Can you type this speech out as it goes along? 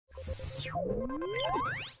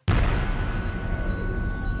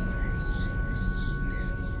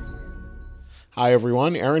Hi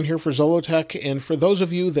everyone, Aaron here for Zollotech, and for those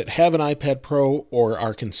of you that have an iPad Pro or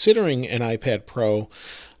are considering an iPad Pro,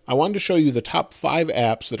 I wanted to show you the top 5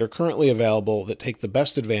 apps that are currently available that take the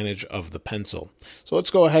best advantage of the pencil. So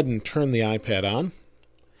let's go ahead and turn the iPad on.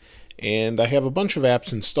 And I have a bunch of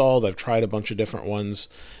apps installed. I've tried a bunch of different ones,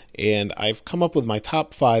 and I've come up with my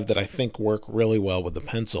top 5 that I think work really well with the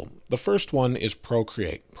pencil. The first one is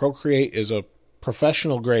Procreate. Procreate is a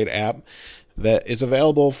professional grade app that is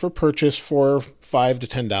available for purchase for $5 to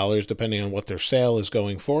 $10 depending on what their sale is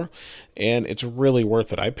going for, and it's really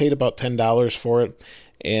worth it. I paid about $10 for it,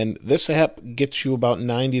 and this app gets you about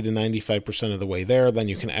 90 to 95% of the way there. Then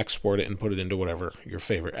you can export it and put it into whatever your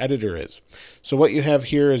favorite editor is. So what you have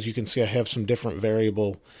here is, you can see I have some different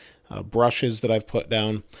variable brushes that I've put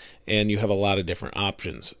down, and you have a lot of different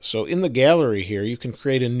options. So in the gallery here, you can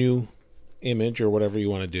create a new image or whatever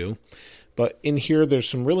you want to do. But in here, there's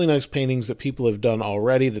some really nice paintings that people have done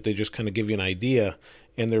already that they just kind of give you an idea,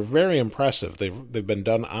 and they're very impressive. They've been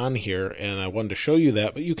done on here, and I wanted to show you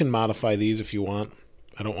that, but you can modify these if you want.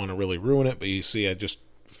 I don't want to really ruin it, but you see I just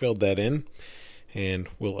filled that in, and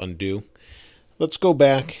we'll undo. Let's go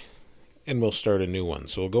back, and we'll start a new one.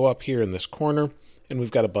 So we'll go up here in this corner, and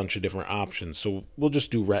we've got a bunch of different options. So we'll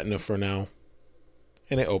just do Retina for now,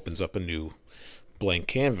 and it opens up a new blank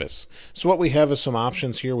canvas. So what we have is some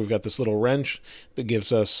options here. We've got this little wrench that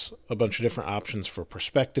gives us a bunch of different options for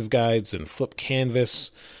perspective guides and flip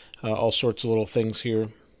canvas, all sorts of little things here.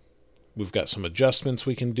 We've got some adjustments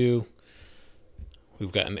we can do.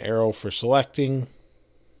 We've got an arrow for selecting,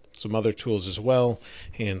 some other tools as well,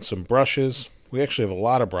 and some brushes. We actually have a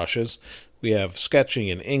lot of brushes. We have sketching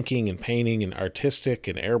and inking and painting and artistic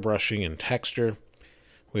and airbrushing and texture.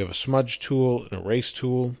 We have a smudge tool, an erase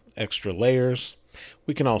tool, extra layers.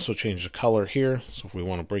 We can also change the color here. So if we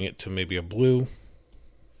want to bring it to maybe a blue,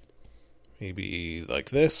 maybe like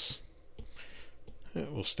this,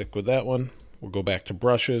 we'll stick with that one. We'll go back to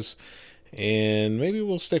brushes, and maybe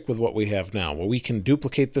we'll stick with what we have now. Well, we can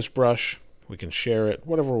duplicate this brush. We can share it,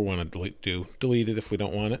 whatever we want to do. Delete it if we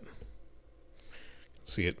don't want it.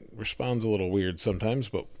 See, it responds a little weird sometimes,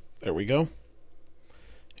 but there we go.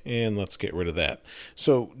 And let's get rid of that.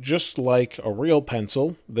 So just like a real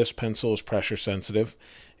pencil, this pencil is pressure sensitive,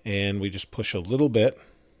 and we just push a little bit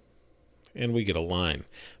and we get a line.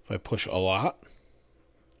 If I push a lot,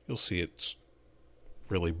 you'll see it's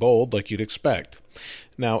really bold like you'd expect.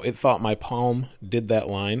 Now it thought my palm did that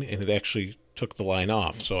line, and it actually took the line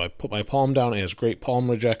off. So I put my palm down, it has great palm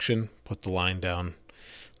rejection, put the line down.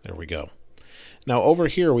 There we go. Now over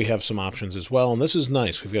here we have some options as well, and this is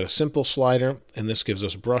nice. We've got a simple slider, and this gives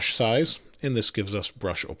us brush size, and this gives us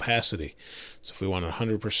brush opacity. So if we want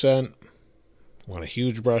 100%, we want a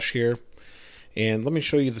huge brush here. And let me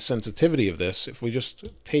show you the sensitivity of this. If we just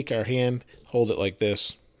take our hand, hold it like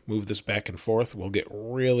this, move this back and forth, we'll get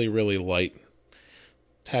really, really light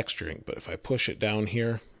texturing. But if I push it down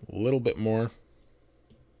here a little bit more,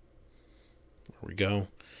 there we go,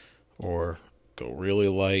 or go really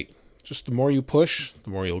light, just the more you push, the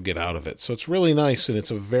more you'll get out of it. So it's really nice, and it's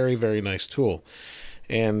a very, very nice tool.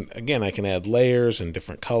 And again, I can add layers and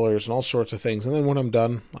different colors and all sorts of things, and then when I'm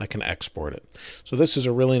done, I can export it. So this is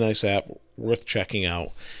a really nice app, worth checking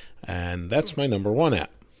out, and that's my number 1 app.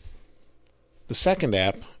 The second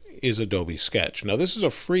app is Adobe Sketch. Now this is a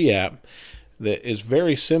free app that is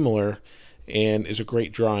very similar and is a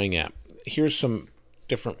great drawing app. Here's some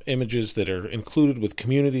different images that are included with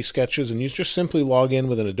community sketches, and you just simply log in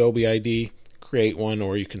with an Adobe ID, create one,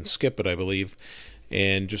 or you can skip it, I believe,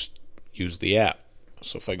 and just use the app.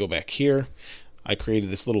 So if I go back here, I created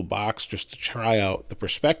this little box just to try out the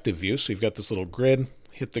perspective view. So you've got this little grid,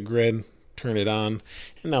 hit the grid, turn it on,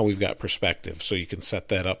 and now we've got perspective. So you can set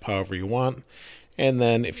that up however you want, and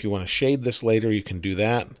then if you want to shade this later, you can do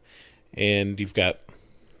that, and you've got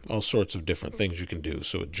all sorts of different things you can do.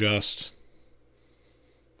 So adjust,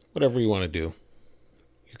 whatever you want to do,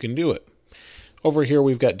 you can do it. Over here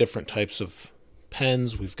we've got different types of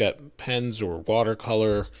pens. We've got pens or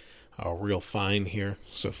watercolor, real fine here.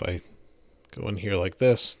 So if I go in here like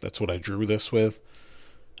this, that's what I drew this with.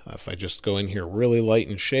 If I just go in here really light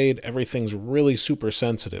and shade, everything's really super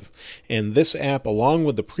sensitive. And this app, along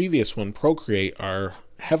with the previous one, Procreate, are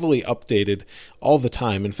heavily updated all the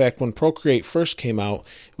time. In fact, when Procreate first came out,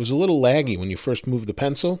 it was a little laggy when you first moved the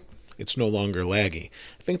pencil. It's no longer laggy.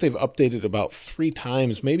 I think they've updated about 3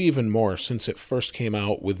 times, maybe even more, since it first came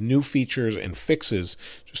out, with new features and fixes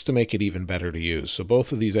just to make it even better to use. So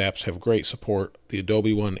both of these apps have great support, the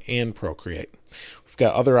Adobe one and Procreate. We've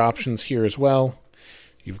got other options here as well.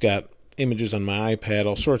 You've got images on my iPad,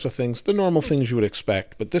 all sorts of things, the normal things you would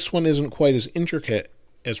expect, but this one isn't quite as intricate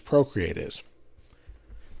as Procreate is.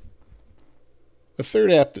 The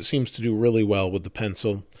third app that seems to do really well with the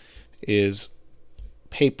pencil is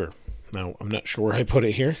Paper. Now, I'm not sure where I put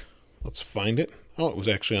it here. Let's find it. Oh, it was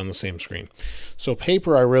actually on the same screen. So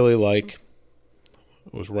Paper I really like.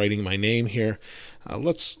 I was writing my name here.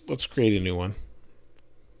 Let's create a new one.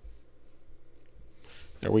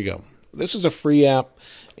 There we go. This is a free app,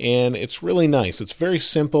 and it's really nice. It's very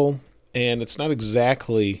simple, and it's not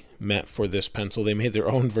exactly meant for this pencil. They made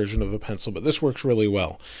their own version of a pencil, but this works really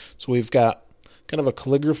well. So we've got kind of a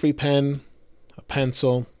calligraphy pen, a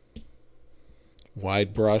pencil,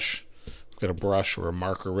 wide brush. We've got a brush or a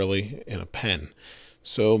marker really, and a pen.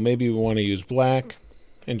 So maybe we want to use black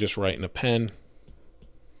and just write in a pen,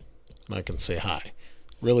 and I can say hi.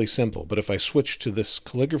 Really simple. But if I switch to this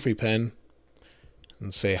calligraphy pen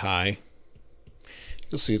and say hi,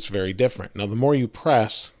 you'll see it's very different. Now the more you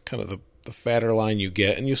press, kind of the fatter line you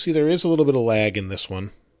get, and you see there is a little bit of lag in this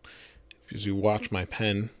one. As you watch my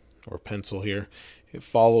pen or pencil here, it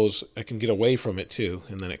follows. I can get away from it too,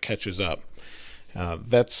 and then it catches up.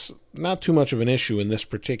 That's not too much of an issue in this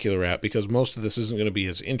particular app because most of this isn't going to be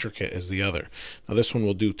as intricate as the other. Now this one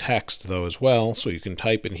will do text though as well, so you can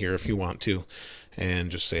type in here if you want to and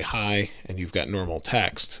just say hi, and you've got normal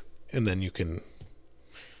text. And then you can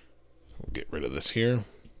get rid of this here,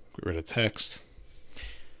 get rid of text.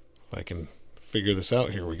 If I can figure this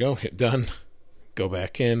out, here we go, hit done, go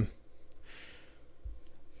back in.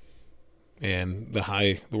 And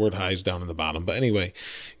the word hi is down in the bottom. But anyway,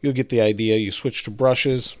 you'll get the idea. You switch to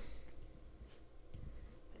brushes.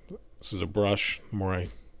 This is a brush. The more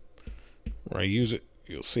I use it,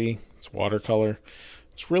 you'll see it's watercolor.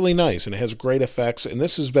 It's really nice, and it has great effects. And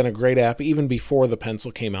this has been a great app even before the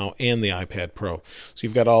pencil came out and the iPad Pro. So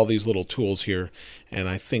you've got all these little tools here, and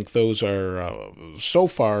I think those are, so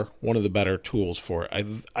far, one of the better tools for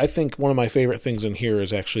it. I think one of my favorite things in here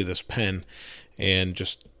is actually this pen and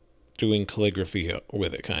just doing calligraphy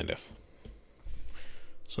with it, kind of.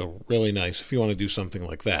 So really nice if you want to do something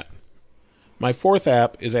like that. My fourth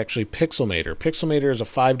app is actually Pixelmator. Pixelmator is a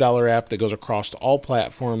 $5 app that goes across all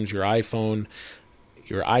platforms, your iPhone,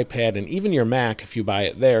 your iPad, and even your Mac. If you buy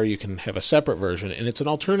it there, you can have a separate version, and it's an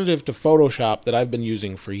alternative to Photoshop that I've been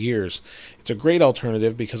using for years. It's a great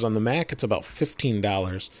alternative because on the Mac it's about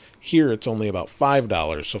 $15. Here it's only about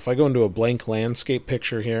 $5. So if I go into a blank landscape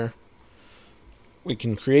picture here, we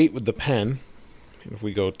can create with the pen. If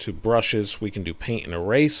we go to brushes, we can do paint and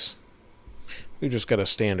erase. We've just got a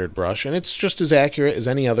standard brush, and it's just as accurate as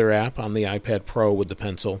any other app on the iPad Pro with the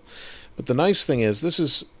pencil. But the nice thing is this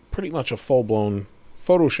is pretty much a full-blown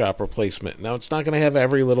Photoshop replacement. Now it's not going to have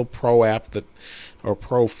every little Pro app or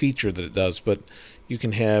Pro feature that it does, but you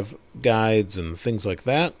can have guides and things like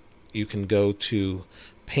that. You can go to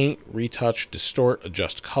paint, retouch, distort,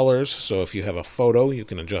 adjust colors. So if you have a photo, you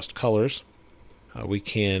can adjust colors. We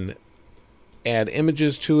can add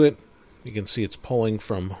images to it. You can see it's pulling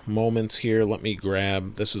from moments here. Let me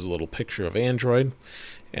grab, this is a little picture of Android,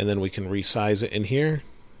 and then we can resize it in here,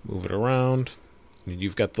 move it around.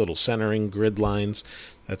 You've got the little centering grid lines.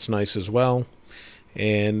 That's nice as well.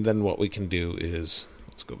 And then what we can do is,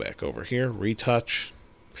 let's go back over here, retouch.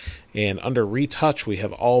 And under retouch, we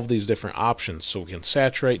have all of these different options. So we can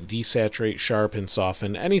saturate, desaturate, sharpen,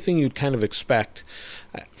 soften, anything you'd kind of expect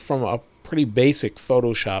from a pretty basic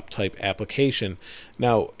Photoshop type application.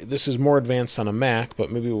 Now, this is more advanced on a Mac, but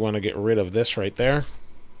maybe we want to get rid of this right there.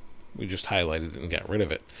 We just highlighted it and got rid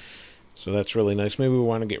of it. So that's really nice. Maybe we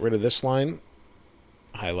want to get rid of this line.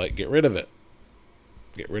 Highlight, get rid of it.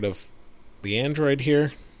 Get rid of the Android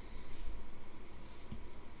here.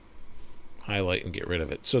 Highlight and get rid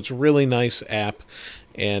of it. So it's a really nice app,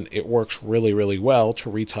 and it works really, really well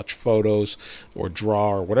to retouch photos or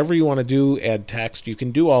draw or whatever you want to do, add text. You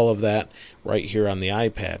can do all of that right here on the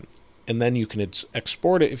iPad. And then you can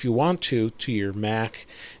export it if you want to your Mac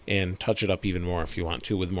and touch it up even more if you want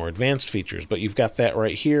to with more advanced features. But you've got that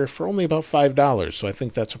right here for only about $5. So I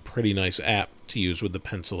think that's a pretty nice app to use with the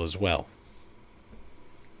pencil as well.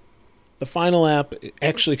 The final app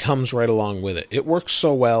actually comes right along with it. It works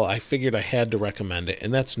so well, I figured I had to recommend it,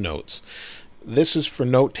 and that's Notes. This is for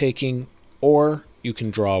note-taking, or you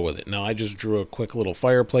can draw with it. Now, I just drew a quick little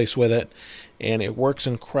fireplace with it, and it works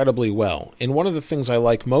incredibly well. And one of the things I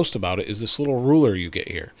like most about it is this little ruler you get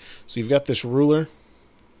here. So you've got this ruler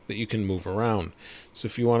that you can move around. So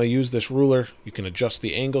if you want to use this ruler, you can adjust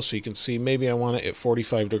the angle so you can see maybe I want it at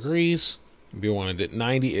 45 degrees. Maybe you want it at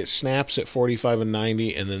 90. It snaps at 45 and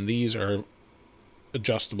 90, and then these are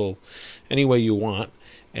adjustable any way you want.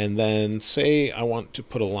 And then say I want to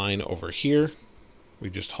put a line over here. We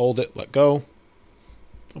just hold it, let go.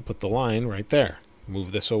 I'll put the line right there.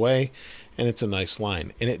 Move this away, and it's a nice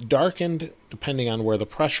line. And it darkened depending on where the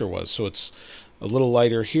pressure was. So it's a little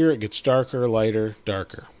lighter here. It gets darker, lighter,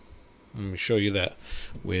 darker. Let me show you that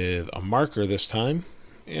with a marker this time.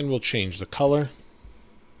 And we'll change the color.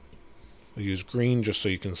 We'll use green just so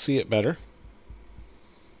you can see it better.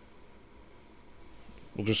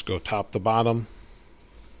 We'll just go top to bottom.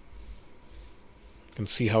 You can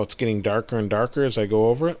see how it's getting darker and darker as I go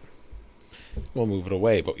over it. We'll move it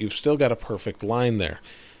away, but you've still got a perfect line there.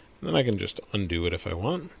 And then I can just undo it if I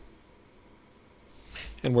want.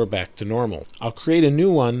 And we're back to normal. I'll create a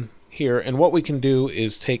new one here, and what we can do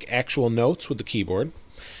is take actual notes with the keyboard.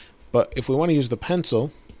 But if we want to use the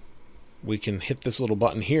pencil, we can hit this little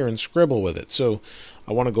button here and scribble with it. So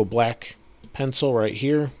I want to go black pencil right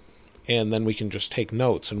here, and then we can just take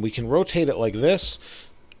notes. And we can rotate it like this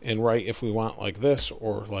and write if we want like this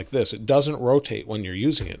or like this. It doesn't rotate when you're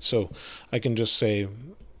using it. So I can just say,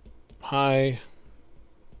 hi,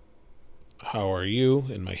 how are you?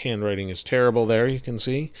 And my handwriting is terrible there, you can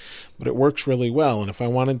see. But it works really well. And if I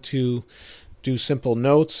wanted to do simple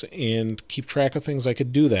notes and keep track of things, I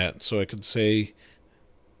could do that. So I could say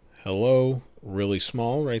hello really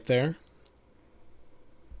small right there.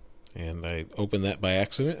 And I opened that by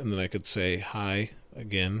accident. And then I could say hi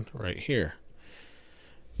again right here.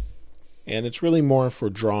 And it's really more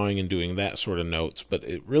for drawing and doing that sort of notes, but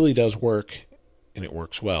it really does work, and it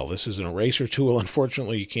works well. This is an eraser tool.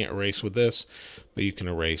 Unfortunately, you can't erase with this, but you can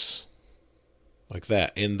erase like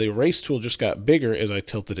that. And the erase tool just got bigger as I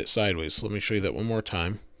tilted it sideways. So let me show you that one more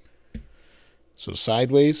time. So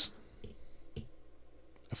sideways,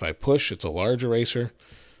 if I push, it's a large eraser.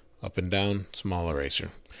 Up and down, small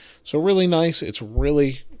eraser. So really nice. It's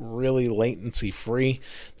really, really latency free.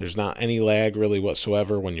 There's not any lag really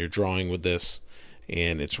whatsoever when you're drawing with this,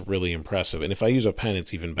 and it's really impressive. And if I use a pen,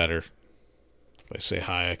 it's even better. If I say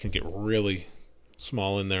hi, I can get really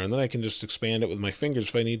small in there, and then I can just expand it with my fingers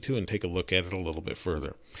if I need to and take a look at it a little bit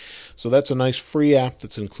further. So that's a nice free app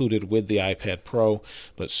that's included with the iPad Pro.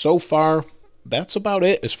 But so far, that's about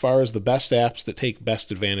it as far as the best apps that take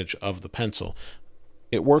best advantage of the pencil.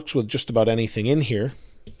 It works with just about anything in here,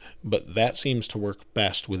 but that seems to work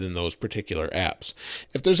best within those particular apps.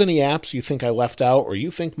 If there's any apps you think I left out or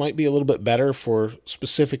you think might be a little bit better for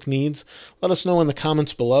specific needs, let us know in the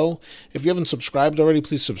comments below. If you haven't subscribed already,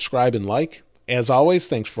 please subscribe and like. As always,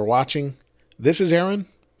 thanks for watching. This is Aaron.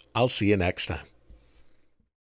 I'll see you next time.